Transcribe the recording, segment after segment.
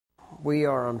We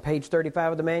are on page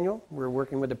 35 of the manual. We're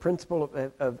working with the principle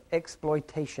of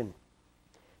exploitation.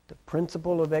 The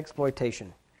principle of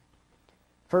exploitation.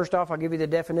 First off, I'll give you the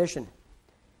definition.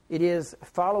 It is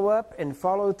follow up and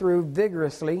follow through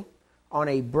vigorously on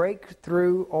a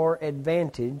breakthrough or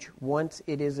advantage once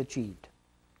it is achieved.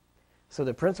 So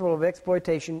the principle of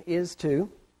exploitation is to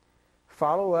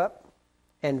follow up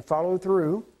and follow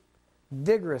through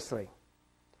vigorously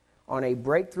on a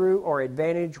breakthrough or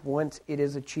advantage once it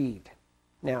is achieved.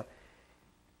 Now,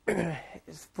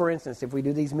 for instance, if we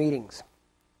do these meetings,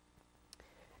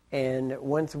 and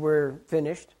once we're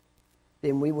finished,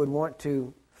 then we would want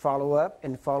to follow up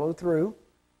and follow through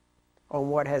on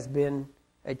what has been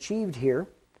achieved here.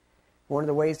 One of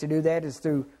the ways to do that is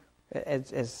through,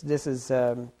 as this is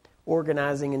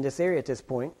organizing in this area at this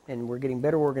point, and we're getting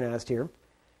better organized here,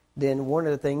 then one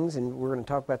of the things, and we're going to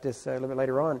talk about this a little bit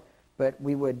later on, but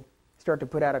we would start to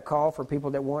put out a call for people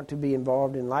that want to be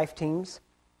involved in life teams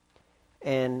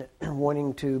and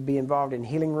wanting to be involved in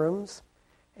healing rooms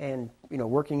and,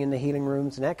 working in the healing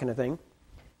rooms and that kind of thing.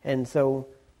 And so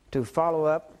to follow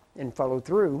up and follow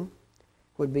through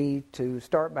would be to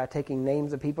start by taking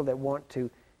names of people that want to,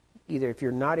 either if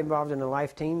you're not involved in a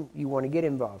life team, you want to get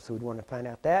involved. So we'd want to find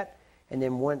out that. And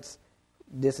then once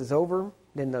this is over,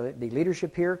 then the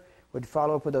leadership here would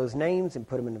follow up with those names and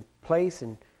put them in place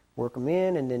and work them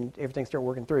in, and then everything start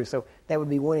working through. So that would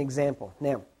be one example.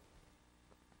 Now,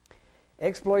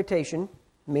 exploitation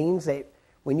means that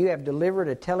when you have delivered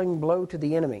a telling blow to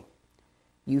the enemy,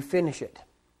 you finish it.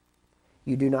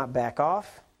 You do not back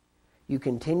off. You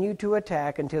continue to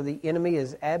attack until the enemy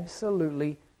is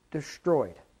absolutely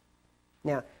destroyed.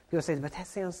 Now, people say, but that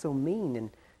sounds so mean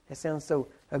and that sounds so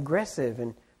aggressive.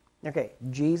 And okay,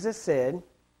 Jesus said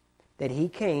that he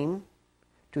came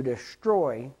to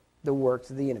destroy the works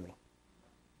of the enemy.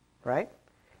 Right?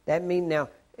 That means, now,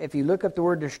 if you look up the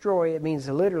word destroy, it means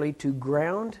literally to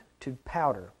ground to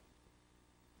powder.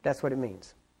 That's what it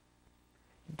means.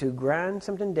 To grind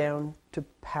something down to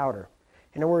powder.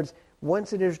 In other words,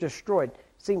 once it is destroyed,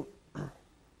 see,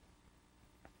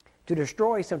 to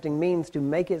destroy something means to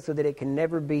make it so that it can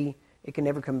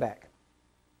never come back.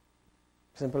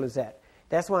 Simple as that.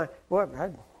 That's why, you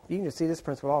can just see this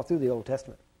principle all through the Old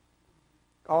Testament.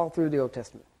 All through the Old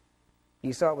Testament.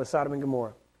 You saw it with Sodom and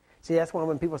Gomorrah. See, that's why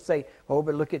when people say, oh,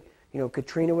 but look at,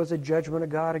 Katrina was a judgment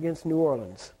of God against New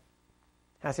Orleans.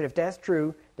 I said, if that's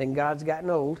true, then God's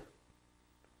gotten old.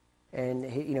 And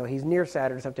he's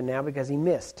nearsighted or something now because he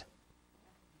missed.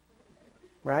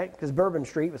 Right? Because Bourbon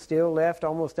Street was still left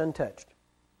almost untouched.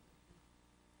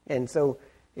 And so,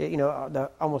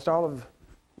 almost all of,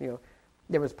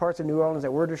 there was parts of New Orleans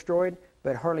that were destroyed,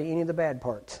 but hardly any of the bad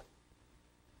parts.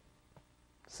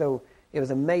 So it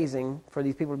was amazing for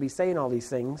these people to be saying all these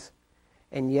things,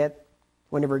 and yet,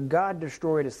 whenever God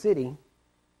destroyed a city,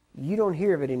 you don't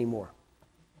hear of it anymore.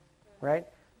 Right?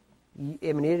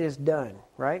 I mean, it is done,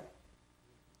 right?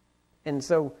 And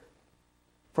so,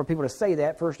 for people to say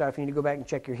that, first off, you need to go back and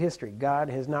check your history. God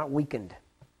has not weakened.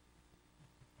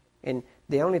 And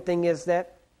the only thing is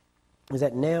that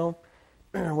now,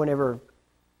 whenever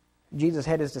Jesus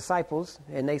had his disciples,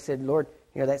 and they said, Lord,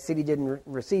 that city didn't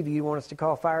receive you. You want us to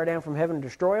call fire down from heaven and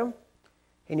destroy them?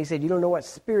 And he said, you don't know what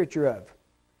spirit you're of.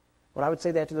 Well, I would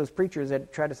say that to those preachers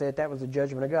that tried to say that was the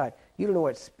judgment of God. You don't know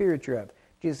what spirit you're of.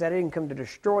 Jesus said, I didn't come to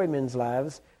destroy men's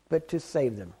lives, but to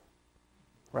save them.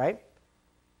 Right?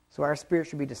 So our spirit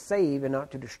should be to save and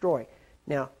not to destroy.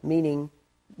 Now, meaning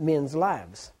men's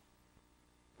lives.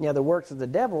 Now, the works of the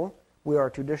devil, we are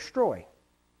to destroy.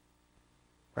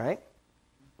 Right?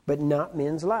 But not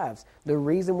men's lives. The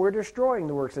reason we're destroying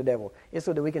the works of the devil is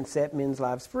so that we can set men's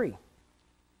lives free.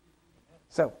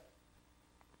 So,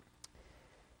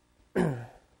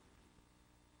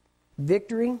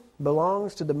 victory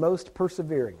belongs to the most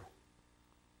persevering.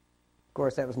 Of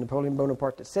course, that was Napoleon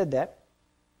Bonaparte that said that.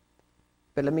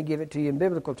 But let me give it to you in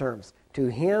biblical terms. To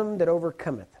him that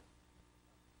overcometh,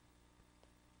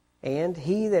 and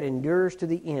he that endures to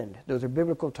the end. Those are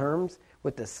biblical terms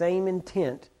with the same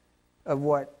intent of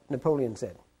what Napoleon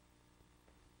said.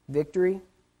 Victory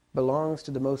belongs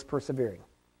to the most persevering.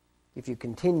 If you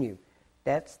continue,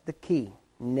 that's the key.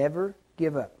 Never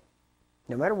give up.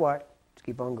 No matter what, just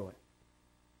keep on going.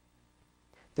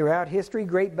 Throughout history,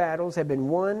 great battles have been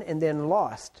won and then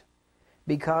lost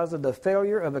because of the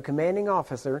failure of a commanding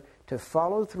officer to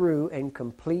follow through and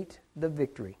complete the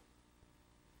victory.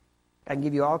 I can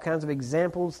give you all kinds of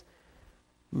examples.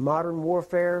 Modern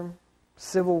warfare,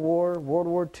 Civil War, World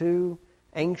War II,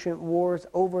 ancient wars,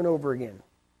 over and over again.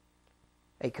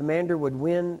 A commander would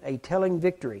win a telling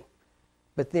victory,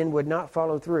 but then would not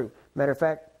follow through. Matter of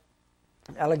fact,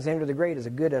 Alexander the Great is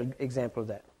a good example of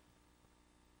that.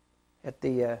 at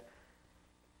the,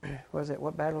 what was it,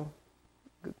 what battle?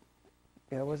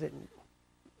 Yeah, was it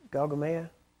Galgamea?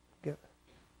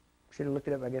 Should have looked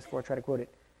it up, I guess, before I try to quote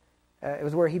it. It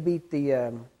was where he beat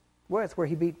it's where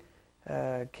he beat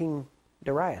King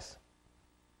Darius.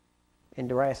 And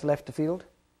Darius left the field,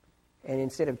 and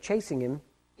instead of chasing him,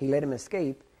 he let him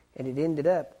escape, and it ended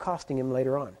up costing him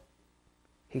later on.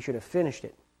 He should have finished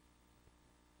it.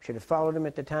 Should have followed him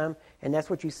at the time, and that's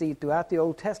what you see throughout the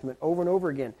Old Testament over and over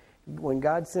again. When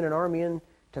God sent an army in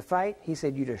to fight, he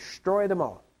said, you destroy them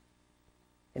all.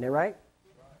 Isn't that right?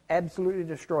 Absolutely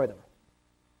destroy them.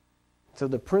 So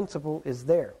the principle is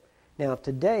there. Now,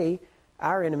 today,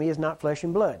 our enemy is not flesh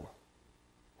and blood,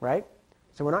 right?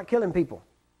 So we're not killing people.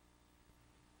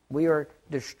 We are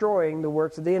destroying the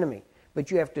works of the enemy. But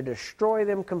you have to destroy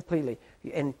them completely.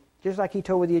 And just like he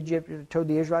told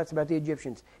the Israelites about the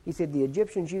Egyptians, he said, the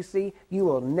Egyptians you see, you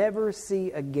will never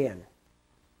see again.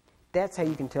 That's how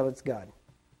you can tell it's God.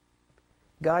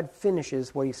 God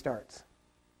finishes what he starts,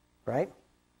 right?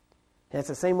 And that's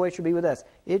the same way it should be with us.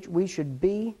 We should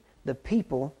be the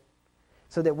people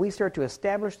so that we start to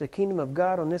establish the kingdom of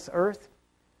God on this earth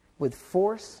with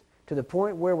force to the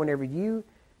point where whenever you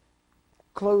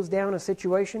close down a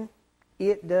situation,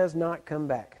 it does not come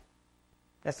back.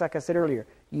 That's like I said earlier.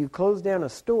 You close down a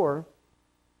store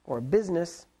or a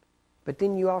business, but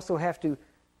then you also have to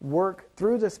work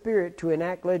through the Spirit to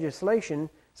enact legislation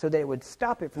so that it would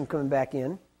stop it from coming back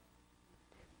in.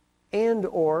 And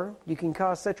or you can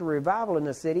cause such a revival in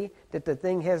the city that the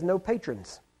thing has no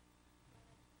patrons.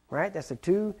 Right? That's the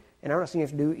two, and I'm not saying you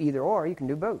have to do either or. You can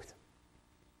do both.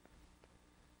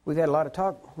 We've had a lot of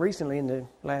talk recently in the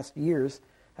last years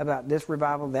about this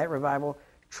revival, that revival.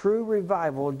 True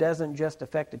revival doesn't just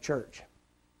affect the church.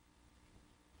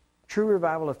 True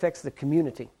revival affects the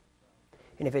community.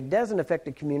 And if it doesn't affect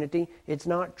the community, it's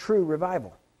not true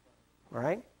revival. All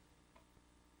right?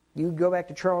 You go back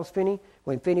to Charles Finney.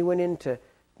 When Finney went into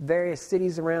various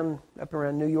cities up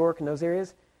around New York and those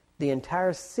areas, the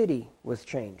entire city was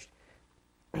changed.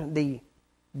 The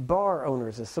bar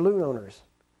owners, the saloon owners,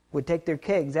 would take their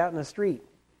kegs out in the street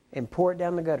and pour it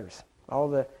down the gutters, all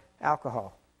the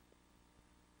alcohol.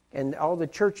 And all the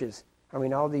churches,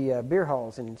 all the beer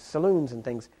halls and saloons and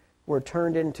things were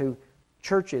turned into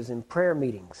churches and prayer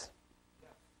meetings.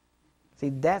 See,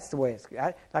 that's the way it's...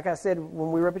 like I said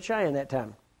when we were up at Cheyenne that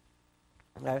time,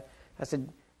 I said,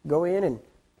 go in and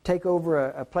take over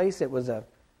a place that was a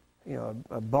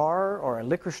bar or a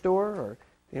liquor store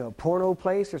or a porno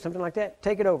place or something like that.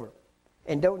 Take it over.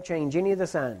 And don't change any of the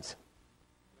signs.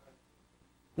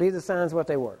 Leave the signs what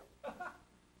they were.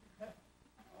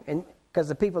 And because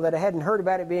the people that hadn't heard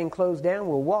about it being closed down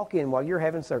will walk in while you're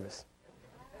having service.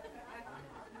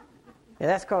 And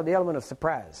that's called the element of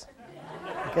surprise.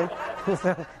 Okay?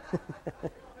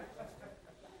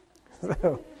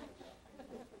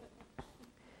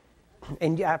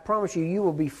 And I promise you, you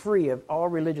will be free of all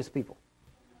religious people.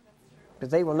 Because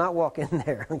they will not walk in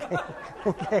there. Okay?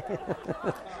 Okay?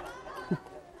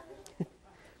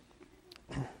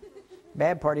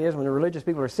 Bad part is when the religious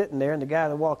people are sitting there and the guy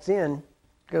that walks in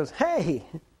goes, hey!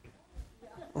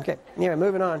 Okay, anyway,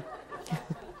 moving on.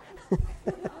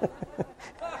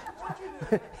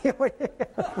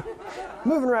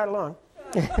 Moving right along.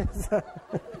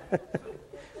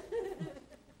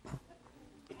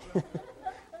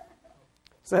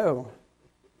 So,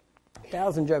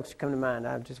 1,000 jokes come to mind.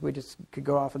 We just could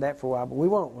go off of that for a while, but we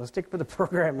won't. We'll stick with the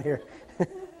program here.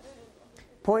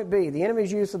 Point B, the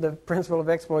enemy's use of the principle of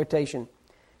exploitation.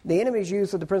 The enemy's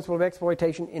use of the principle of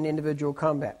exploitation in individual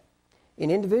combat. In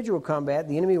individual combat,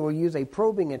 the enemy will use a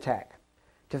probing attack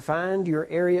to find your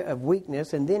area of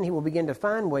weakness, and then he will begin to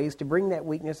find ways to bring that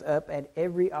weakness up at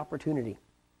every opportunity.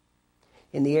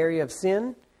 In the area of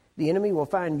sin, the enemy will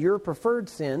find your preferred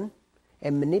sin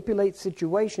and manipulate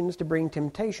situations to bring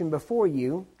temptation before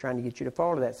you, trying to get you to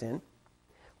fall to that sin.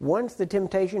 Once the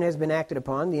temptation has been acted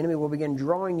upon, the enemy will begin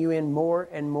drawing you in more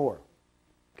and more.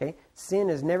 Okay? Sin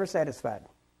is never satisfied.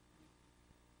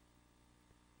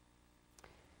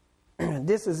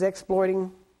 This is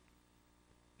exploiting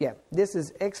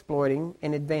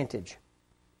an advantage.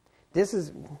 This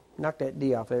is, knock that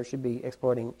D off there, it should be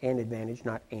exploiting an advantage,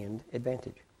 not and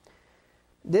advantage.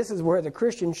 This is where the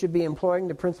Christian should be employing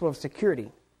the principle of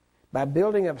security by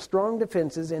building up strong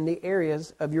defenses in the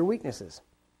areas of your weaknesses.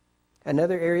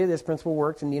 Another area this principle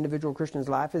works in the individual Christian's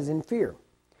life is in fear.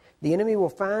 The enemy will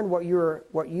find what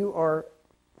you are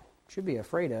should be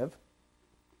afraid of.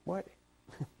 What?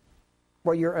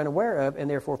 What you're unaware of and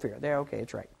therefore fear. There, okay,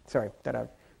 it's right. Sorry, thought I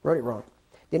wrote it wrong.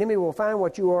 The enemy will find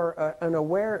what you are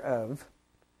unaware of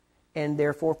and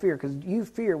therefore fear, because you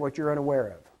fear what you're unaware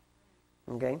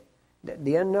of. Okay?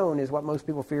 The unknown is what most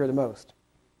people fear the most.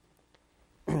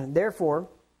 Therefore,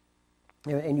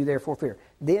 and you therefore fear.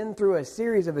 Then through a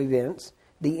series of events,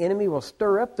 the enemy will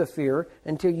stir up the fear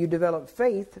until you develop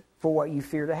faith for what you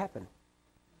fear to happen.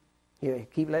 You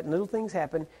keep letting little things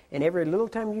happen, and every little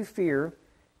time you fear,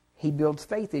 he builds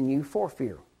faith in you for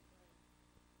fear.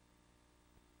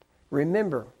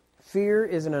 Remember, fear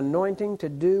is an anointing to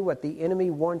do what the enemy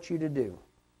wants you to do.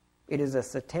 It is a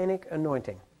satanic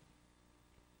anointing.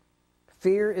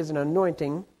 Fear is an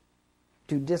anointing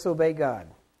to disobey God.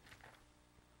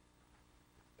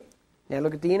 Now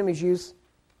look at the enemy's use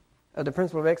of the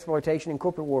principle of exploitation in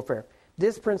corporate warfare.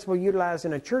 This principle utilized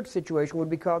in a church situation would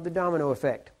be called the domino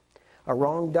effect. A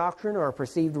wrong doctrine or a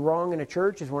perceived wrong in a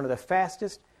church is one of the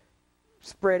fastest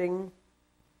spreading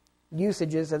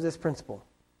usages of this principle.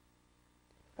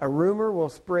 A rumor will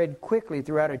spread quickly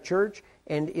throughout a church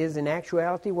and is in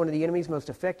actuality one of the enemy's most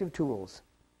effective tools.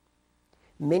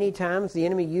 Many times the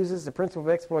enemy uses the principle of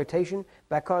exploitation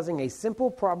by causing a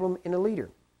simple problem in a leader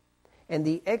and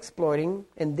then exploiting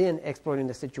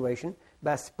the situation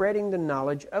by spreading the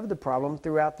knowledge of the problem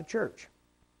throughout the church.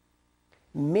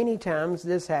 Many times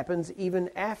this happens even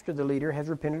after the leader has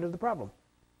repented of the problem.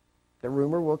 The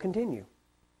rumor will continue.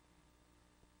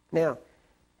 Now,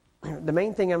 the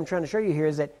main thing I'm trying to show you here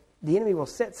is that the enemy will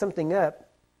set something up,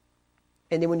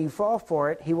 and then when you fall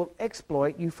for it, he will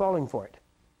exploit you falling for it.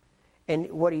 And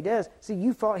what he does, see,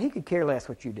 you fall, he could care less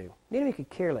what you do. The enemy could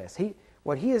care less.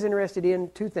 What he is interested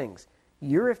in, two things: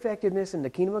 your effectiveness in the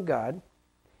kingdom of God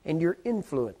and your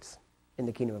influence in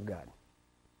the kingdom of God.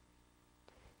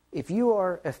 If you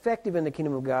are effective in the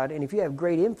kingdom of God, and if you have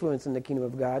great influence in the kingdom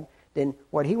of God, then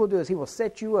what he will do is he will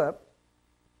set you up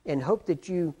and hope that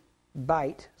you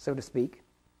bite, so to speak,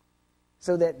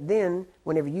 so that then,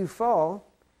 whenever you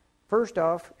fall, first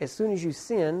off, as soon as you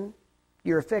sin,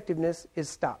 your effectiveness is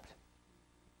stopped.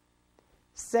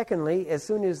 Secondly, as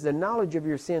soon as the knowledge of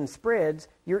your sin spreads,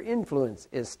 your influence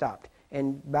is stopped.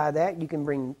 And by that, you can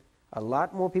bring a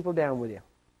lot more people down with you.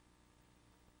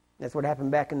 That's what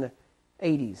happened back in the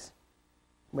 80s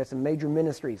with some major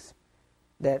ministries.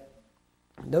 That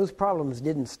those problems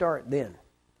didn't start then.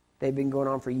 They've been going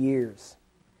on for years.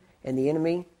 And the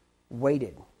enemy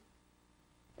waited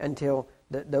until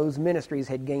those ministries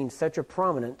had gained such a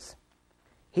prominence.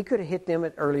 He could have hit them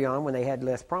early on when they had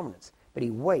less prominence. But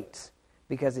he waits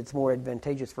because it's more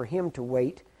advantageous for him to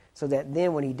wait, so that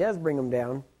then when he does bring them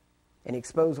down and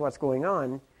expose what's going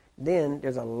on, then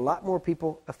there's a lot more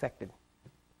people affected.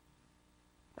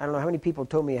 I don't know how many people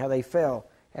told me how they fell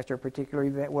after a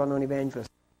particular well-known evangelist.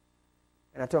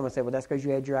 And I told them, I said, well, that's because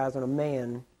you had your eyes on a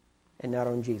man and not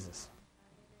on Jesus.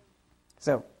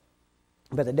 So,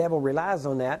 but the devil relies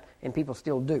on that, and people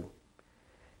still do.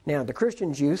 Now, the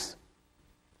Christian's use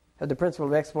of the principle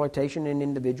of exploitation in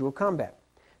individual combat.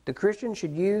 The Christian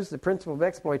should use the principle of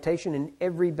exploitation in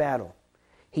every battle.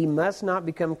 He must not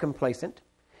become complacent.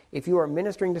 If you are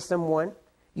ministering to someone,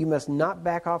 you must not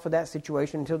back off of that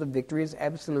situation until the victory is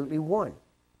absolutely won.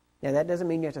 Now, that doesn't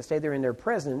mean you have to stay there in their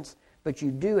presence, but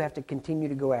you do have to continue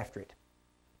to go after it.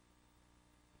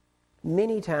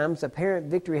 Many times, apparent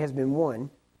victory has been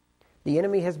won, the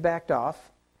enemy has backed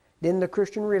off, then the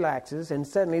Christian relaxes, and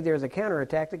suddenly there's a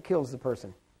counterattack that kills the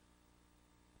person.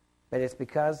 But it's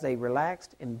because they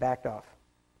relaxed and backed off.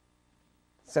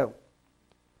 So,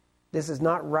 this is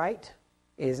not right.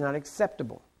 It is not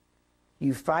acceptable.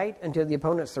 You fight until the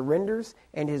opponent surrenders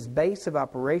and his base of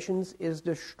operations is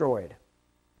destroyed.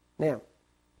 Now,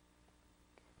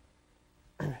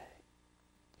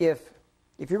 if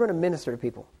you're going to minister to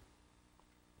people,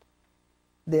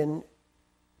 then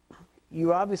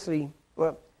you obviously,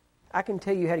 I can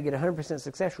tell you how to get a 100%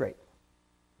 success rate.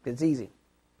 It's easy.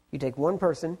 You take one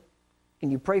person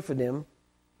and you pray for them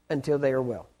until they are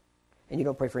well. And you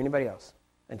don't pray for anybody else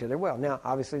until they're well. Now,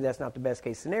 obviously, that's not the best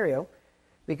case scenario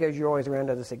because you're always around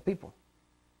other sick people.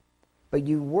 But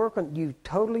you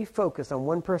totally focus on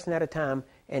one person at a time,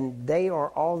 and they are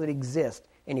all that exist.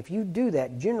 And if you do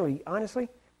that, generally, honestly,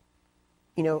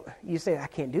 you say, I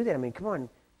can't do that. I mean, come on.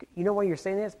 You know why you're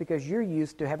saying that? It's because you're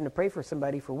used to having to pray for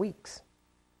somebody for weeks.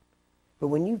 But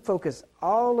when you focus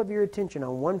all of your attention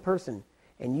on one person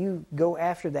and you go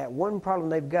after that one problem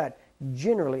they've got,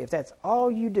 generally, if that's all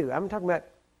you do, I'm talking about,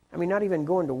 not even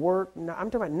going to work. No,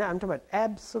 I'm talking about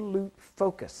absolute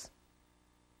focus.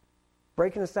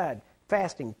 Breaking aside,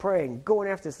 fasting, praying, going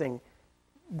after this thing,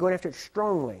 going after it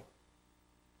strongly.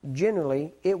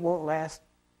 Generally, it won't last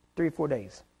 3 or 4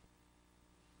 days.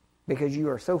 Because you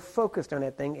are so focused on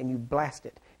that thing and you blast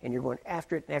it. And you're going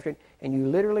after it and after it. And you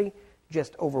literally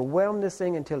just overwhelm this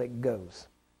thing until it goes.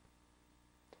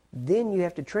 Then you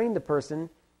have to train the person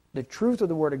the truth of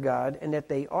the Word of God, and that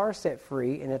they are set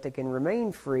free, and that they can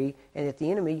remain free, and that the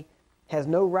enemy has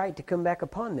no right to come back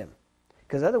upon them.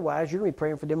 Because otherwise, you're going to be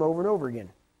praying for them over and over again.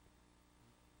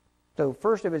 So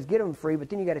first of it is get them free, but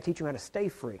then you got to teach them how to stay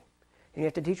free. And you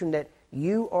have to teach them that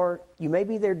you may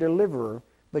be their deliverer,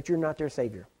 but you're not their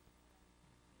Savior.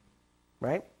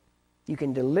 Right? You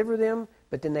can deliver them,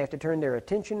 but then they have to turn their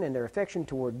attention and their affection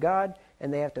toward God,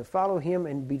 and they have to follow Him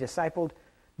and be discipled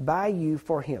by you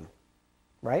for Him.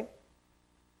 Right?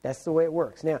 That's the way it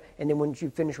works. Now, and then once you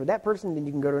finish with that person, then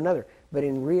you can go to another. But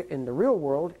in the real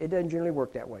world, it doesn't generally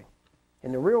work that way.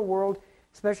 In the real world,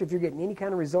 especially if you're getting any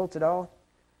kind of results at all,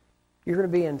 you're going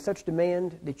to be in such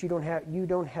demand that you don't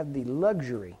have the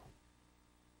luxury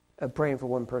of praying for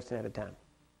one person at a time.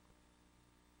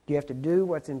 You have to do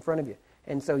what's in front of you.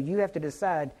 And so you have to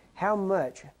decide how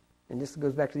much, and this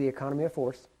goes back to the economy of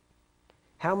force,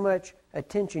 how much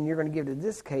attention you're going to give to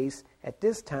this case at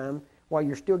this time while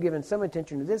you're still giving some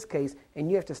attention to this case, and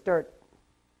you have to start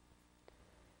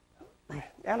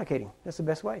allocating. That's the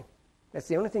best way. That's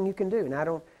the only thing you can do.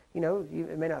 And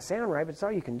it may not sound right, but it's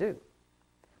all you can do.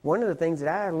 One of the things that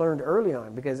I learned early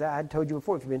on, because I had told you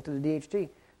before, if you've been through the DHT,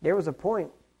 there was a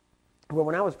point where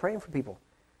when I was praying for people,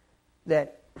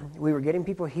 that we were getting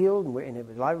people healed, and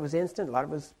a lot of it was instant, a lot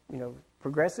of it was,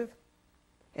 progressive.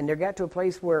 And there got to a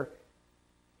place where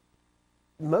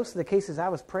most of the cases I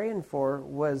was praying for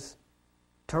was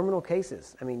terminal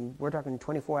cases. I mean, we're talking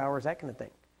 24 hours, that kind of thing.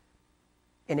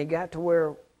 And it got to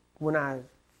where when I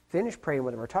finished praying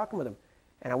with them or talking with them,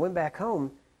 and I went back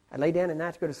home, I lay down at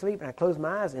night to go to sleep, and I closed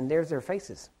my eyes, and there's their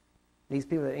faces. These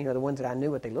people, the ones that I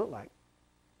knew what they looked like.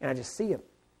 And I just see them.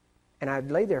 And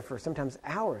I'd lay there for sometimes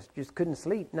hours, just couldn't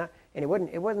sleep. And it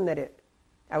wasn't that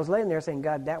I was laying there saying,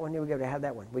 God, that one, we got to have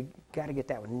that one. We got to get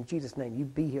that one. In Jesus' name, you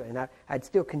be here. And I'd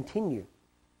still continue.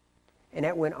 And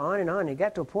that went on and on. It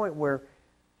got to a point where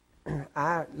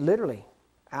I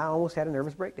almost had a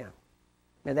nervous breakdown.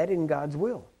 Now, that isn't God's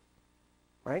will.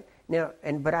 Right? Now,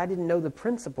 but I didn't know the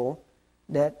principle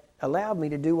that allowed me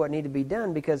to do what needed to be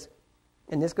done, because,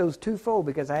 and this goes twofold,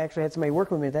 because I actually had somebody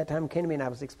working with me at that time came to me, and I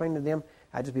was explaining to them.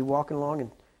 I'd just be walking along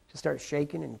and just start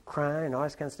shaking and crying and all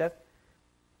this kind of stuff.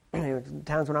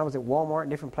 Times when I was at Walmart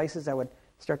and different places, I would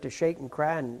start to shake and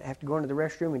cry and have to go into the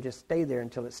restroom and just stay there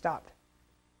until it stopped.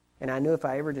 And I knew if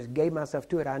I ever just gave myself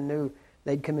to it, I knew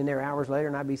they'd come in there hours later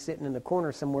and I'd be sitting in the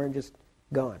corner somewhere and just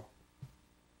gone.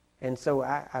 And so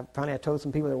I finally told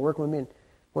some people that were working with me, and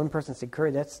one person said,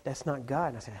 Curry, that's not God.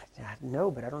 And I said, I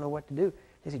know, but I don't know what to do.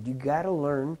 They said, you got to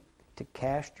learn to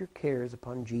cast your cares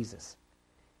upon Jesus.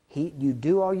 You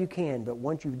do all you can, but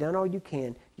once you've done all you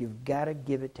can, you've got to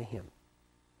give it to Him.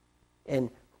 And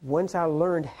once I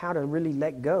learned how to really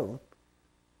let go,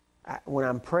 when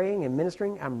I'm praying and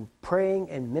ministering,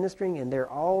 and they're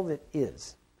all that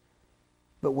is.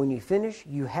 But when you finish,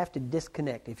 you have to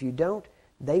disconnect. If you don't,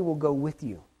 they will go with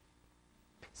you.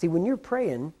 See, when you're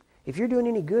praying, if you're doing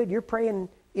any good, you're praying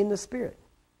in the Spirit.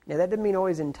 Now, that doesn't mean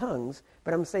always in tongues,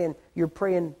 but I'm saying you're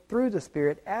praying through the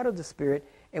Spirit, out of the Spirit,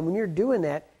 and when you're doing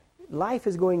that, life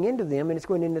is going into them, and it's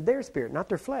going into their spirit, not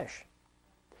their flesh.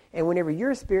 And whenever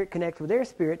your spirit connects with their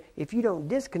spirit, if you don't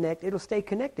disconnect, it'll stay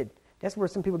connected. That's where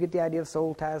some people get the idea of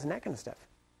soul ties and that kind of stuff.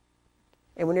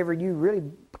 And whenever you really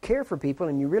care for people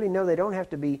and you really know they don't have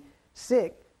to be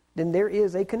sick, then there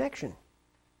is a connection.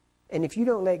 And if you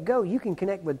don't let go, you can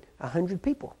connect with 100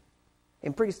 people.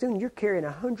 And pretty soon you're carrying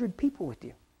 100 people with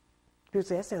you. People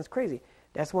say, that sounds crazy.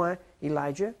 That's why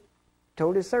Elijah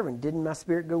told his servant, didn't my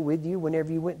spirit go with you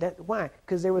whenever you went? Why?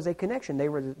 Because there was a connection.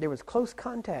 There was close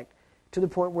contact to the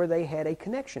point where they had a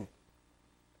connection.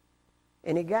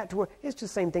 And it got to where, it's just the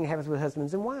same thing that happens with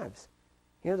husbands and wives.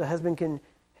 The husband can,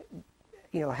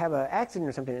 have an accident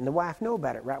or something, and the wife know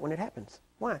about it right when it happens.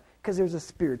 Why? Because there's a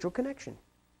spiritual connection.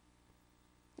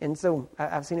 And so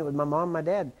I've seen it with my mom and my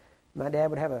dad. My dad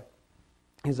would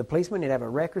he was a policeman, he'd have a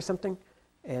wreck or something,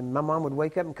 and my mom would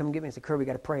wake up and come get me and say, Curry, we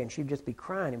got to pray. And she'd just be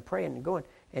crying and praying and going.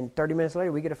 And 30 minutes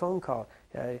later, we get a phone call.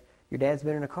 Your dad's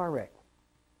been in a car wreck.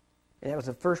 And that was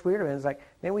the first we heard of it. It was like,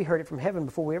 man, we heard it from heaven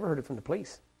before we ever heard it from the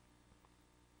police.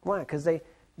 Why? Because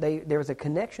there was a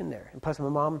connection there. And plus, my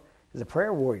mom is a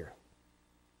prayer warrior.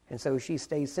 And so she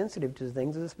stays sensitive to the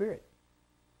things of the Spirit.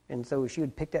 And so she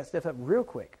would pick that stuff up real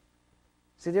quick.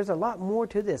 See, there's a lot more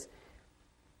to this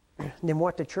than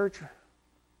what the church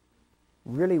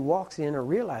really walks in or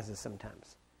realizes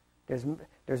sometimes.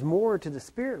 There's more to the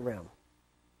spirit realm.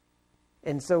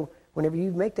 And so whenever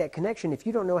you make that connection, if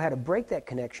you don't know how to break that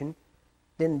connection,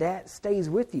 then that stays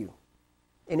with you.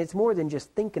 And it's more than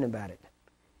just thinking about it.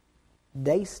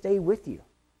 They stay with you.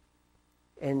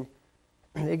 And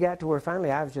it got to where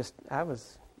finally I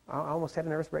almost had a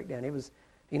nervous breakdown. It was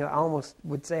I almost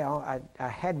would say I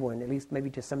had one, at least maybe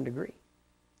to some degree,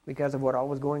 because of what all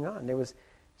was going on. There was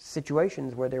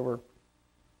situations where there were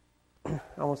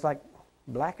almost like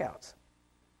blackouts,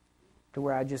 to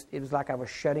where it was like I was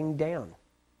shutting down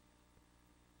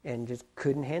and just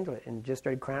couldn't handle it, and just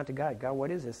started crying out to God, God,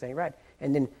 what is this? This ain't right.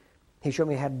 And then he showed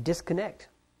me how to disconnect.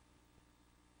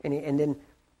 And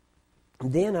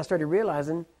then I started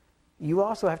realizing you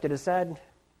also have to decide,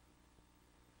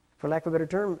 for lack of a better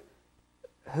term,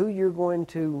 who you're going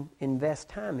to invest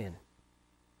time in.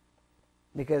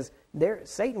 Because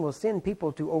Satan will send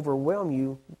people to overwhelm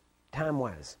you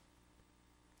time-wise.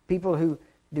 People who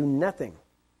do nothing,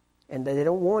 and they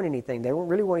don't want anything. They don't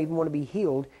really even want to be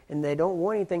healed, and they don't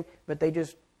want anything, but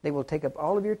they will take up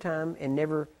all of your time and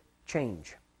never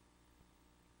change.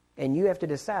 And you have to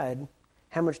decide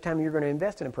how much time you're going to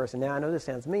invest in a person. Now, I know this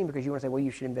sounds mean, because you want to say, well,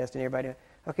 you should invest in everybody.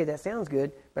 Okay, that sounds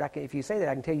good, but if you say that,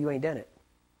 I can tell you ain't done it.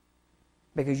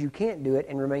 Because you can't do it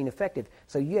and remain effective.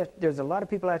 So there's a lot of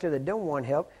people out there that don't want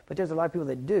help, but there's a lot of people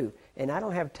that do. And I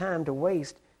don't have time to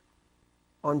waste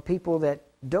on people that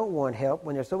don't want help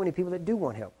when there's so many people that do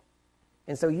want help.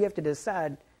 And so you have to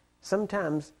decide,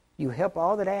 sometimes you help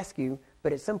all that ask you,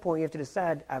 but at some point you have to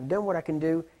decide, I've done what I can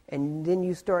do, and then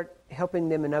you start helping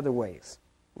them in other ways.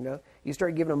 You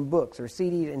start giving them books or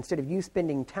CDs. Instead of you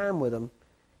spending time with them,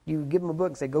 you give them a book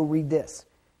and say, go read this.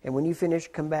 And when you finish,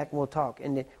 come back and we'll talk.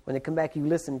 And then when they come back, you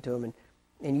listen to them.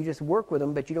 And you just work with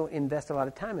them, but you don't invest a lot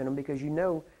of time in them, because you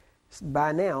know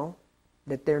by now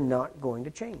that they're not going to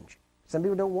change. Some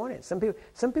people don't want it. Some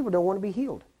people don't want to be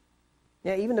healed.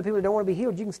 Now, even the people that don't want to be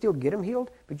healed, you can still get them healed,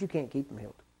 but you can't keep them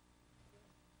healed.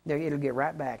 It'll get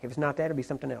right back. If it's not that, it'll be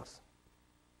something else.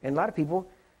 And a lot of people,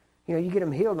 you get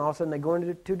them healed, and all of a sudden they go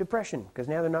into depression, because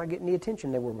now they're not getting the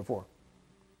attention they were before.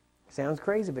 Sounds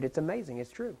crazy, but it's amazing.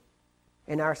 It's true.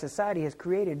 And our society has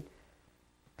created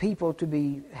people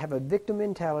to have a victim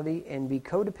mentality and be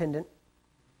codependent,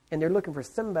 and they're looking for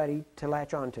somebody to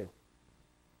latch onto.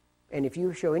 And if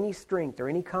you show any strength or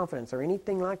any confidence or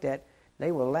anything like that,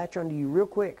 they will latch onto you real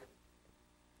quick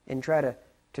and try to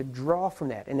draw from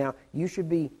that. And now, you should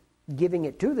be giving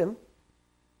it to them,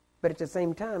 but at the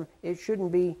same time, they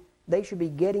should be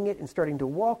getting it and starting to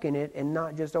walk in it, and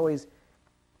not just always,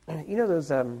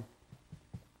 those, I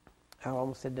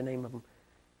almost said the name of them.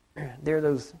 They're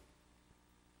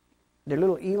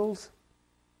little eels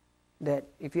that,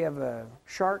 if you have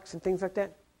sharks and things like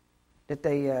that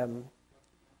they,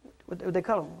 what do they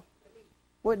call them?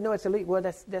 Well, no, it's elite. Well,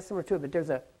 that's similar to it, but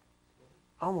there's I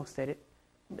almost said it.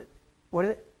 What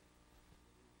is it?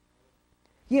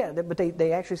 Yeah, but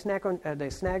they actually snag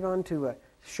on to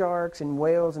sharks and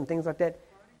whales and things like that.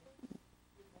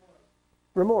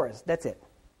 Remoras, that's it.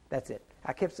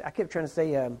 I kept trying to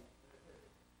say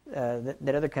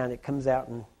that other kind that comes out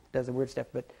and does the weird stuff,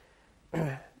 but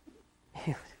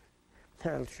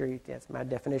I'm sure that's my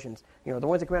definitions. The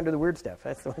ones that come out and do the weird stuff.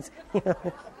 That's the ones.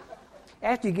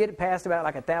 After you get it past about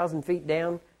like 1,000 feet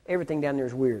down, everything down there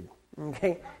is weird.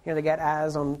 Okay, they got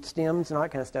eyes on stems and all that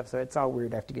kind of stuff, so it's all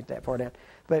weird after you get that far down.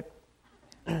 But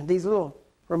these little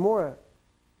remora,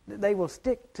 they will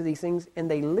stick to these things,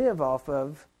 and they live off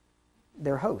of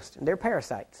their host. And they're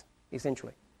parasites,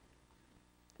 essentially.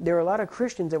 There are a lot of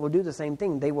Christians that will do the same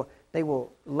thing. They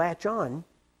will latch on,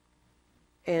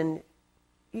 and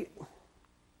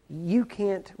you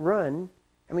can't run.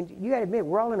 I mean, you got to admit,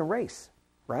 we're all in a race,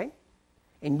 right?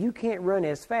 And you can't run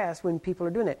as fast when people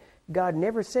are doing that. God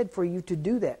never said for you to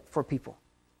do that for people.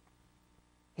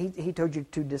 He told you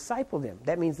to disciple them.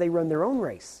 That means they run their own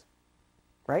race,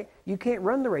 right? You can't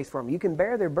run the race for them. You can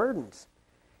bear their burdens.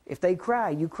 If they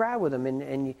cry, you cry with them,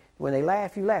 and when they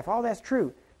laugh, you laugh. All that's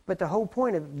true. But the whole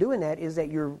point of doing that is that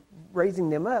you're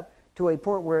raising them up to a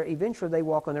point where eventually they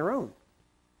walk on their own.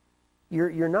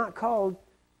 You're not called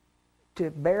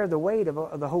to bear the weight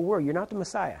of the whole world. You're not the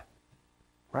Messiah,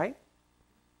 right?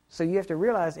 So you have to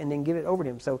realize and then give it over to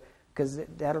him. So, because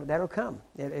that'll come.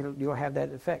 You'll have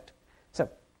that effect. So,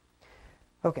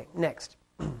 okay, next.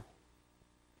 Where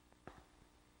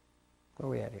are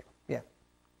we at here? Yeah.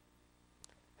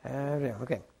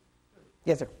 Okay.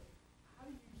 Yes, sir. How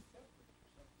do you separate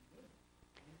yourself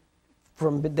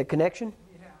from the connection?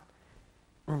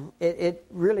 Yeah. It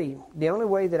really, the only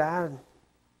way that I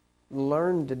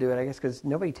learned to do it, I guess, because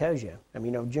nobody tells you. I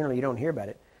mean, generally you don't hear about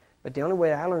it. But the only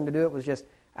way I learned to do it was just,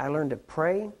 I learned to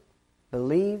pray,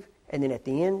 believe, and then at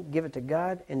the end, give it to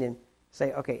God, and then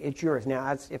say, okay, it's yours.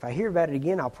 Now, if I hear about it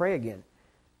again, I'll pray again.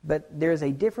 But there's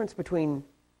a difference between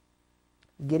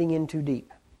getting in too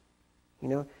deep.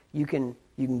 You can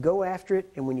go after it,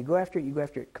 and when you go after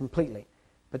it completely.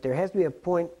 But there has to be a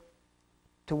point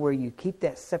to where you keep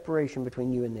that separation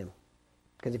between you and them.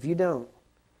 Because if you don't,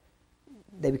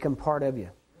 they become part of you.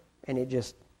 And it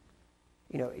just,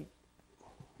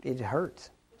 it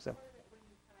hurts. So,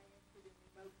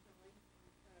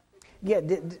 yeah,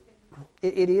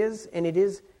 it is, and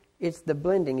it's the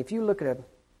blending. If you look at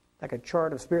a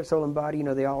chart of spirit, soul, and body,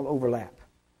 they all overlap.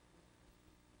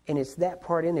 And it's that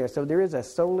part in there. So there is a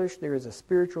soulish, there is a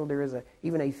spiritual, there is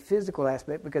even a physical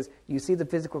aspect, because you see the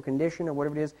physical condition or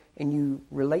whatever it is, and you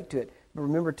relate to it. But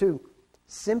remember, too,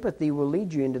 sympathy will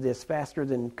lead you into this faster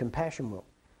than compassion will.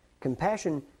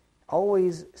 Compassion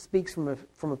always speaks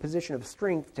from a position of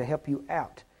strength to help you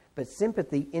out. But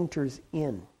sympathy enters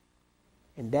in.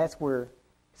 And that's where,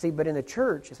 but in the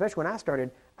church, especially when I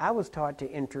started, I was taught to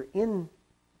enter in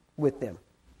with them.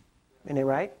 Isn't that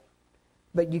right?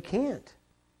 But you can't.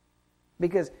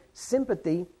 Because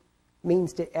sympathy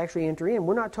means to actually enter in.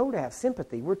 We're not told to have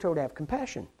sympathy. We're told to have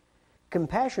compassion.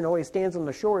 Compassion always stands on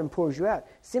the shore and pulls you out.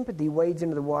 Sympathy wades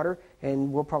into the water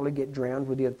and will probably get drowned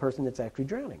with the other person that's actually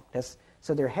drowning.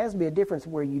 So there has to be a difference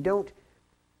where you don't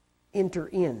enter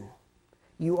in.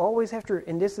 You always have to,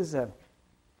 and this is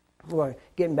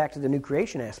getting back to the new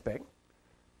creation aspect,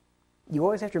 you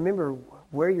always have to remember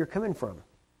where you're coming from.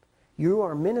 You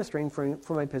are ministering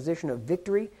from a position of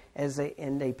victory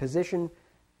and a position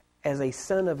as a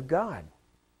son of God,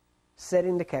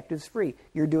 setting the captives free.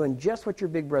 You're doing just what your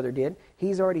big brother did.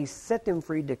 He's already set them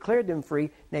free, declared them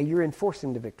free. Now you're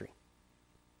enforcing the victory.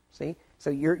 See? So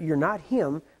you're not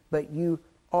him, but you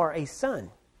are a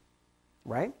son,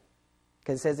 right?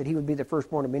 Because it says that he would be the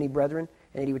firstborn of many brethren,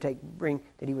 and that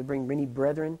he would bring many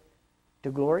brethren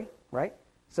to glory, right?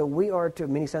 So we are to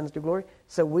many sons to glory.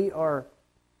 So we are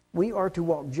to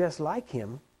walk just like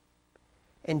him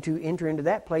and to enter into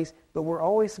that place, but we're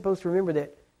always supposed to remember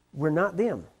that we're not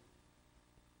them.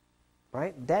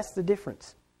 Right? That's the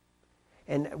difference.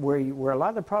 And where a lot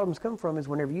of the problems come from is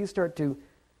whenever you start to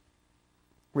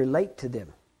relate to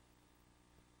them.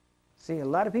 See, a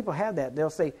lot of people have that. They'll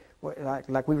say,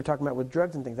 like we were talking about with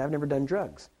drugs and things, I've never done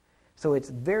drugs. So it's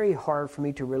very hard for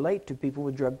me to relate to people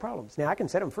with drug problems. Now, I can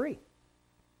set them free.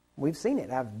 We've seen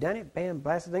it. I've done it, bam,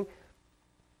 blasted thing.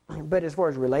 But as far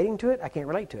as relating to it, I can't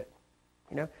relate to it.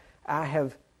 I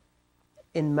have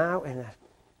and I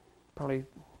probably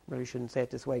really shouldn't say it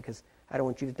this way because I don't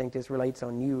want you to think this relates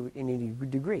on you in any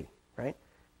degree, right?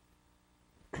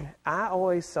 I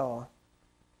always saw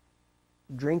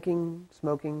drinking,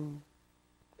 smoking,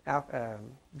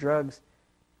 drugs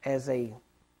as a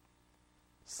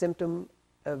symptom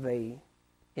of a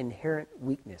inherent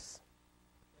weakness.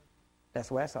 That's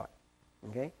the way I saw it.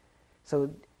 Okay?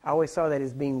 So I always saw that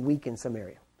as being weak in some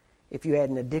area. If you had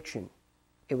an addiction,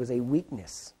 it was a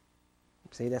weakness.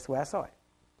 See, that's the way I saw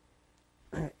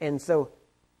it. And so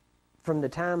from the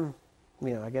time,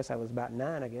 I guess I was about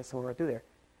 9, somewhere right through there.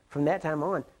 From that time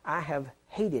on, I have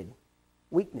hated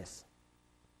weakness.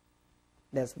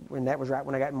 That was right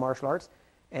when I got in martial arts.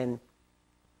 And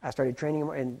I started training,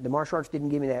 and the martial arts didn't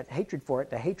give me that hatred for it.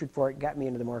 The hatred for it got me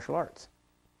into the martial arts.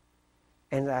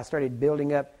 And I started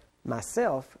building up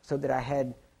myself so that I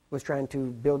was trying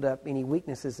to build up any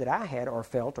weaknesses that I had or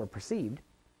felt or perceived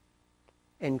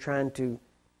and trying to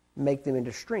make them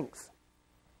into strength.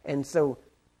 And so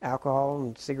alcohol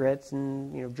and cigarettes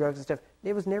and drugs and stuff,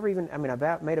 it was never even, I made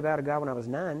a vow to God when I was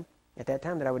 9 at that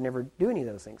time that I would never do any of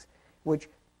those things, which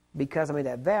because I made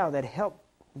that vow, that helped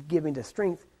give me the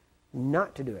strength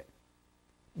not to do it.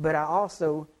 But I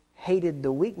also hated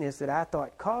the weakness that I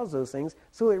thought caused those things,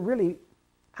 so it really,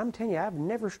 I'm telling you, I've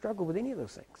never struggled with any of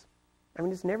those things.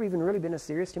 It's never even really been a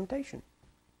serious temptation.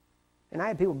 And I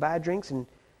had people buy drinks and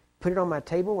put it on my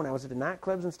table when I was at the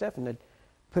nightclubs and stuff, and they'd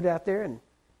put it out there, and,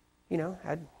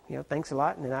 I'd, thanks a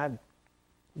lot, and then I'd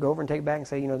go over and take it back and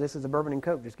say, this is a bourbon and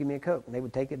Coke, just give me a Coke. And they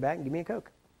would take it back and give me a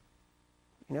Coke.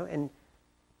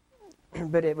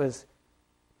 But it was,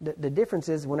 the difference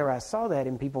is whenever I saw that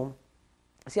in people,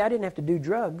 see, I didn't have to do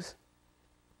drugs.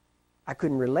 I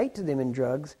couldn't relate to them in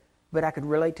drugs, but I could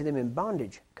relate to them in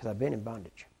bondage because I've been in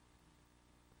bondage.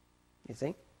 You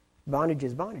see? Bondage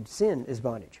is bondage. Sin is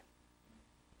bondage.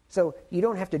 So you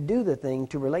don't have to do the thing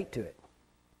to relate to it.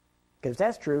 Because if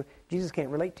that's true, Jesus can't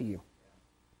relate to you.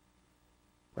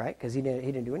 Right? Because he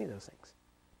didn't do any of those things.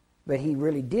 But he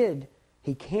really did.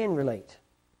 He can relate.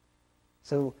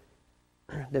 So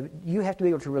you have to be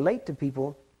able to relate to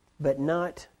people, but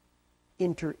not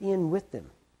enter in with them.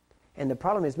 And the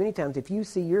problem is many times if you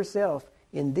see yourself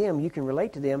in them, you can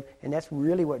relate to them, and that's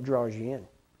really what draws you in.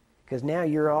 Because now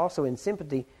you're also in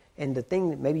sympathy, and the thing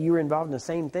that maybe you were involved in the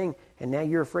same thing, and now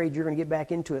you're afraid you're going to get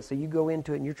back into it, so you go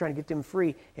into it and you're trying to get them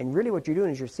free. And really what you're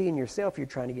doing is you're seeing yourself, you're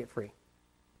trying to get free.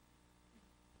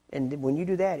 And when you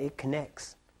do that, it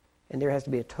connects. And there has to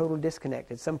be a total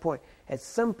disconnect at some point. At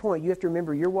some point, you have to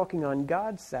remember you're walking on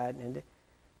God's side. And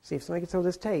see, if somebody gets hold of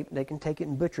this tape, they can take it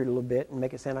and butcher it a little bit and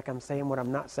make it sound like I'm saying what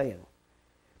I'm not saying.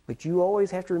 But you always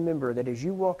have to remember that as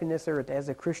you walk in this earth as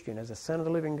a Christian, as a son of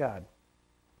the living God,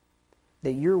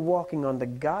 that you're walking on the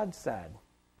God side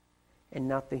and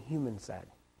not the human side.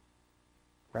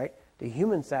 Right? The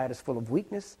human side is full of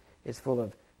weakness, is full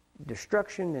of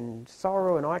destruction and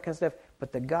sorrow and all that kind of stuff,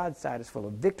 but the God side is full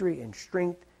of victory and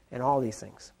strength and all these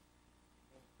things.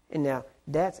 And now,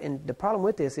 and the problem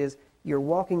with this is you're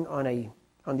walking on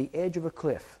the edge of a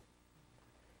cliff.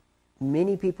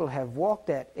 Many people have walked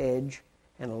that edge,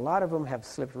 and a lot of them have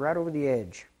slipped right over the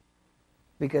edge.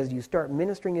 Because you start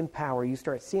ministering in power, you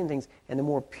start seeing things, and the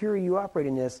more pure you operate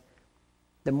in this,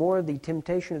 the more the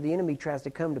temptation of the enemy tries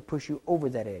to come to push you over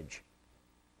that edge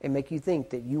and make you think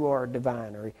that you are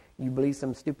divine, or you believe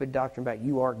some stupid doctrine about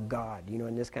you are God,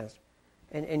 and this kind of stuff.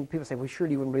 And people say, well,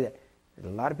 surely you wouldn't believe that.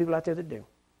 There's a lot of people out there that do.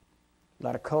 A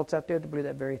lot of cults out there that believe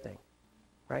that very thing.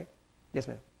 Right? Yes,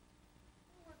 ma'am. I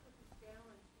work with this gal,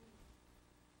 and she's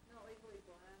not legally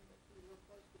blind, but she was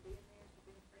close to being there. She's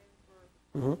been a friend for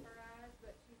her eyes,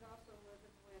 but she's also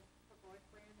living with a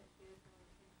boyfriend that she has no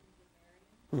intentions of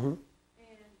marrying. Mm-hmm.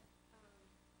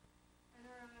 And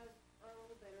her eyes are a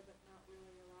little better, but not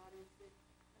really a lot. And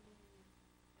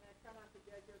I try not to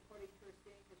judge her according to her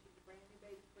sin, because she's a brand new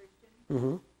baby Christian.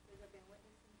 Mm-hmm. Because I've been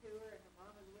witnessing to her, and her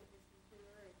mom is witnessing to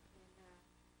her, and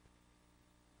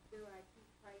do I keep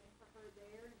praying for her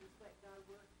there and just let God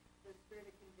work the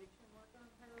spirit of conviction work on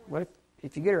her? Well,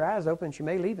 if you get her eyes open, she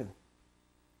may leave him.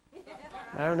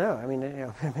 I don't know. I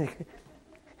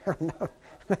don't know.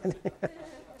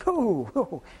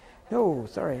 No,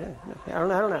 sorry. I don't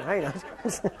know. I don't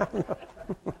know.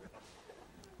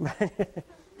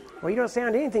 Well, you don't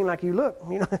sound anything like you look,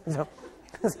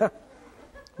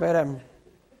 But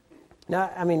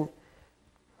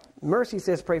mercy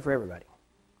says pray for everybody.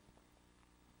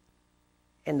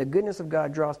 And the goodness of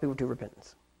God draws people to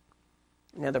repentance.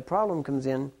 Now, the problem comes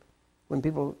in when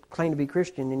people claim to be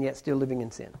Christian and yet still living in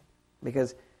sin.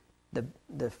 Because the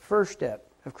first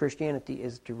step of Christianity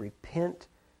is to repent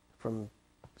from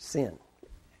sin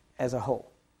as a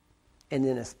whole. And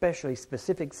then especially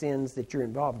specific sins that you're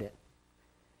involved in.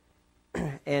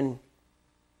 And,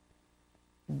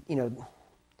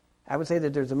 I would say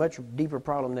that there's a much deeper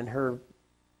problem than her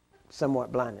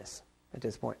somewhat blindness at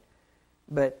this point.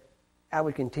 But I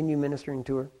would continue ministering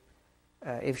to her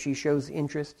if she shows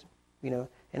interest, And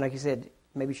like you said,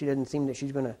 maybe she doesn't seem that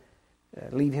she's going to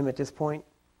leave him at this point.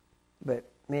 But,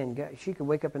 man, God, she could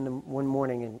wake up in the one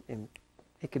morning and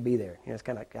it could be there. It's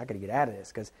kind of like, I got to get out of this.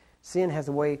 Because sin has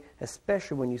a way,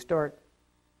 especially when you start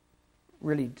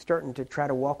really starting to try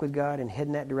to walk with God and head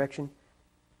in that direction,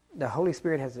 the Holy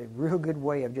Spirit has a real good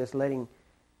way of just letting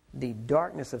the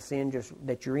darkness of sin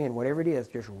that you're in, whatever it is,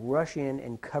 just rush in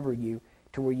and cover you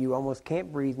to where you almost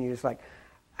can't breathe, and you're just like,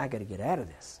 I got to get out of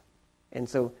this. And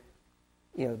so,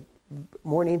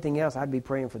 more than anything else, I'd be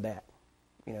praying for that.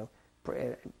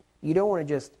 You don't want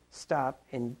to just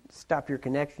stop your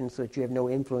connection so that you have no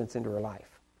influence into her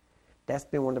life. That's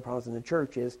been one of the problems in the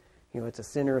church is, it's a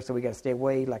sinner, so we got to stay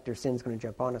away like their sin's going to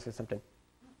jump on us or something.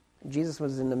 Jesus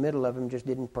was in the middle of them, just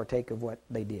didn't partake of what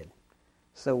they did.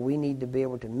 So we need to be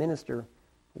able to minister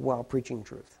while preaching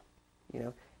truth,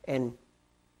 and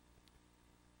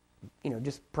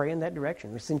just pray in that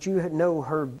direction. Since you know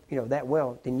her, that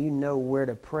well, then you know where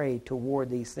to pray toward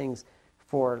these things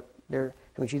for their.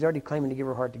 She's already claiming to give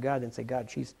her heart to God. Then say, God,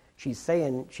 she's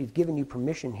saying she's giving you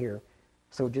permission here,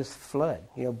 so just flood.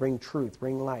 Bring truth,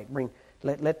 bring light,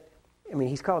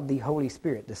 He's called the Holy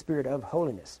Spirit, the Spirit of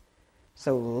holiness.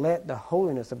 So let the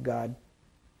holiness of God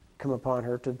come upon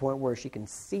her to the point where she can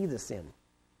see the sin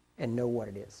and know what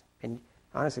it is. And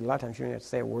honestly, a lot of times you don't have to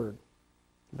say a word,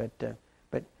 but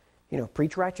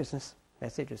preach righteousness.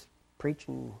 That's it. Just preach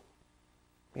and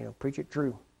preach it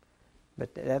true.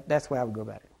 But that's the way I would go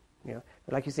about it.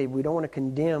 But like you say, we don't want to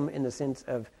condemn in the sense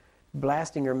of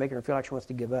blasting her, making her feel like she wants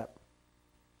to give up.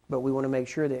 But we want to make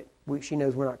sure that she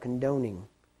knows we're not condoning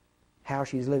how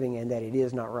she's living and that it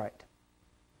is not right.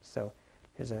 So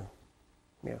there's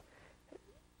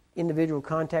individual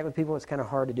contact with people, it's kind of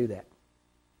hard to do that.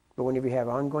 But whenever you have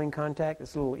ongoing contact,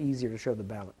 it's a little easier to show the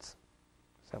balance.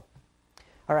 So,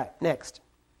 all right, next.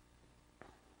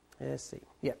 Let's see.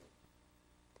 Yep.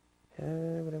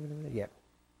 Yep.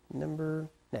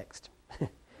 Next.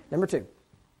 Number 2.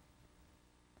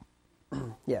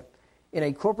 Yeah. In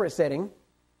a corporate setting,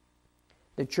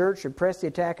 the church should press the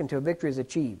attack until victory is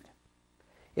achieved.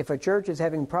 If a church is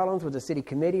having problems with a city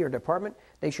committee or department,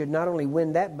 they should not only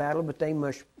win that battle, but they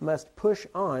must push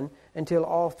on until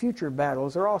all future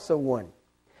battles are also won.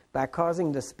 by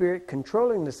causing the spirit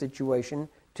controlling the situation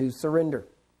to surrender.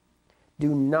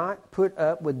 Do not put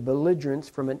up with belligerence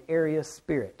from an area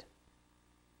spirit.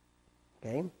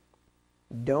 Okay?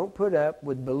 Don't put up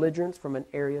with belligerence from an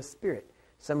area spirit.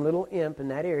 Some little imp in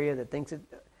that area that thinks it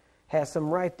has some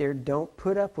right there, don't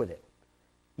put up with it.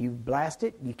 You blast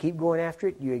it, you keep going after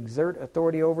it, you exert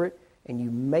authority over it, and you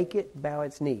make it bow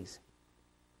its knees.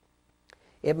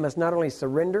 It must not only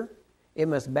surrender, it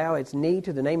must bow its knee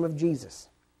to the name of Jesus.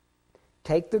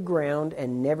 Take the ground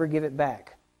and never give it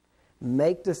back.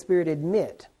 Make the spirit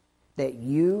admit that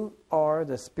you are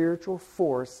the spiritual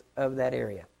force of that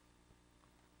area.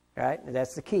 Right?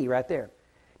 That's the key right there.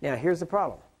 Now, here's the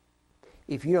problem.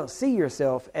 If you don't see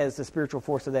yourself as the spiritual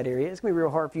force of that area, it's going to be real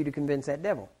hard for you to convince that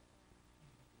devil.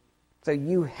 So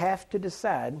you have to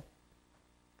decide,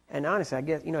 and honestly, I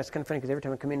guess, it's kind of funny because every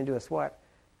time I come in and do a SWAT,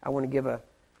 I want to give a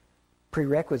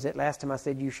prerequisite. Last time I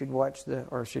said you should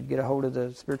should get a hold of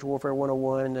the Spiritual Warfare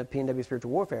 101, the PNW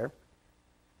Spiritual Warfare.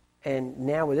 And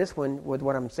now with this one, with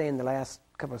what I'm saying the last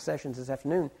couple of sessions this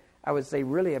afternoon, I would say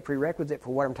really a prerequisite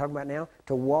for what I'm talking about now,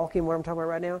 to walk in what I'm talking about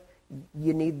right now,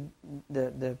 you need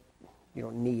you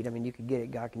don't need, you could get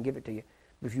it, God can give it to you.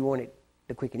 But if you want it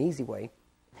the quick and easy way,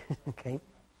 okay,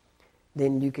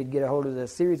 then you could get a hold of the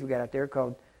series we got out there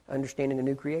called Understanding the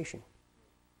New Creation.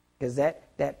 Because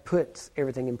that puts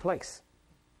everything in place.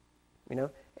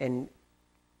 And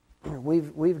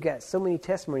we've got so many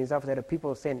testimonies off of that of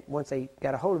people saying once they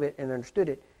got a hold of it and understood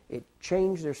it, it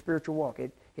changed their spiritual walk.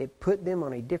 It put them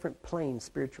on a different plane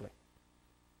spiritually.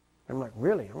 I'm like,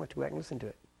 really? I want to go back and listen to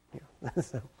it.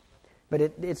 But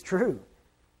it's true.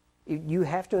 You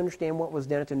have to understand what was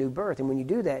done at the new birth. And when you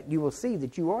do that, you will see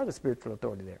that you are the spiritual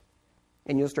authority there.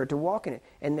 And you'll start to walk in it.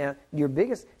 And now your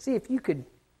biggest... See, if you could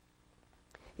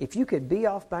be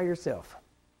off by yourself,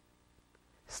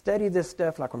 study this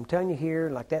stuff like I'm telling you here,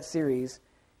 like that series,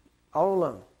 all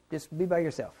alone. Just be by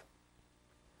yourself.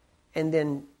 And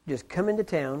then just come into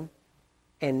town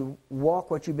and walk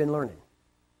what you've been learning.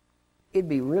 It'd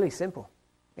be really simple.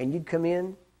 And you'd come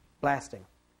in blasting.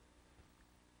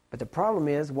 But the problem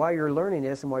is, while you're learning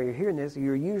this and while you're hearing this,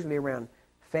 you're usually around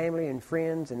family and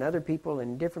friends and other people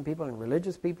and different people and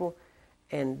religious people.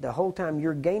 And the whole time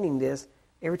you're gaining this,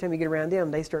 every time you get around them,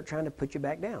 they start trying to put you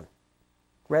back down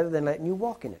rather than letting you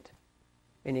walk in it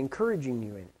and encouraging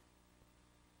you in it.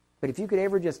 But if you could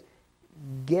ever just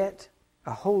get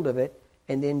a hold of it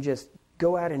and then just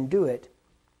go out and do it,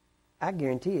 I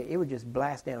guarantee you, it would just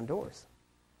blast down doors.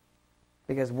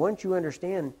 Because once you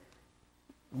understand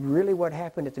really what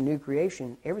happened at the new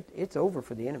creation, it's over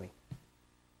for the enemy.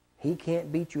 He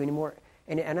can't beat you anymore.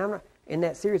 And I'm not, in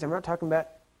that series, I'm not talking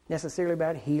necessarily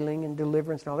about healing and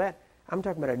deliverance and all that. I'm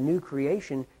talking about a new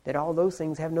creation that all those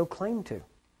things have no claim to.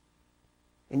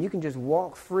 And you can just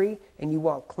walk free and you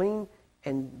walk clean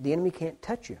and the enemy can't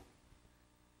touch you.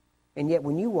 And yet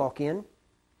when you walk in,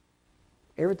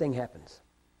 everything happens.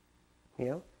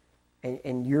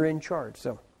 And you're in charge.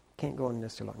 So, can't go on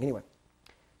this too long. Anyway,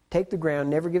 take the ground,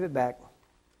 never give it back.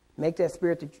 Make that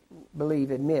spirit that you believe,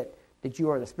 admit that you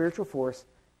are the spiritual force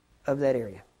of that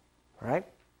area. All right?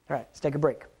 All right, let's take a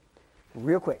break.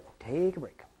 Real quick, take a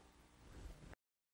break.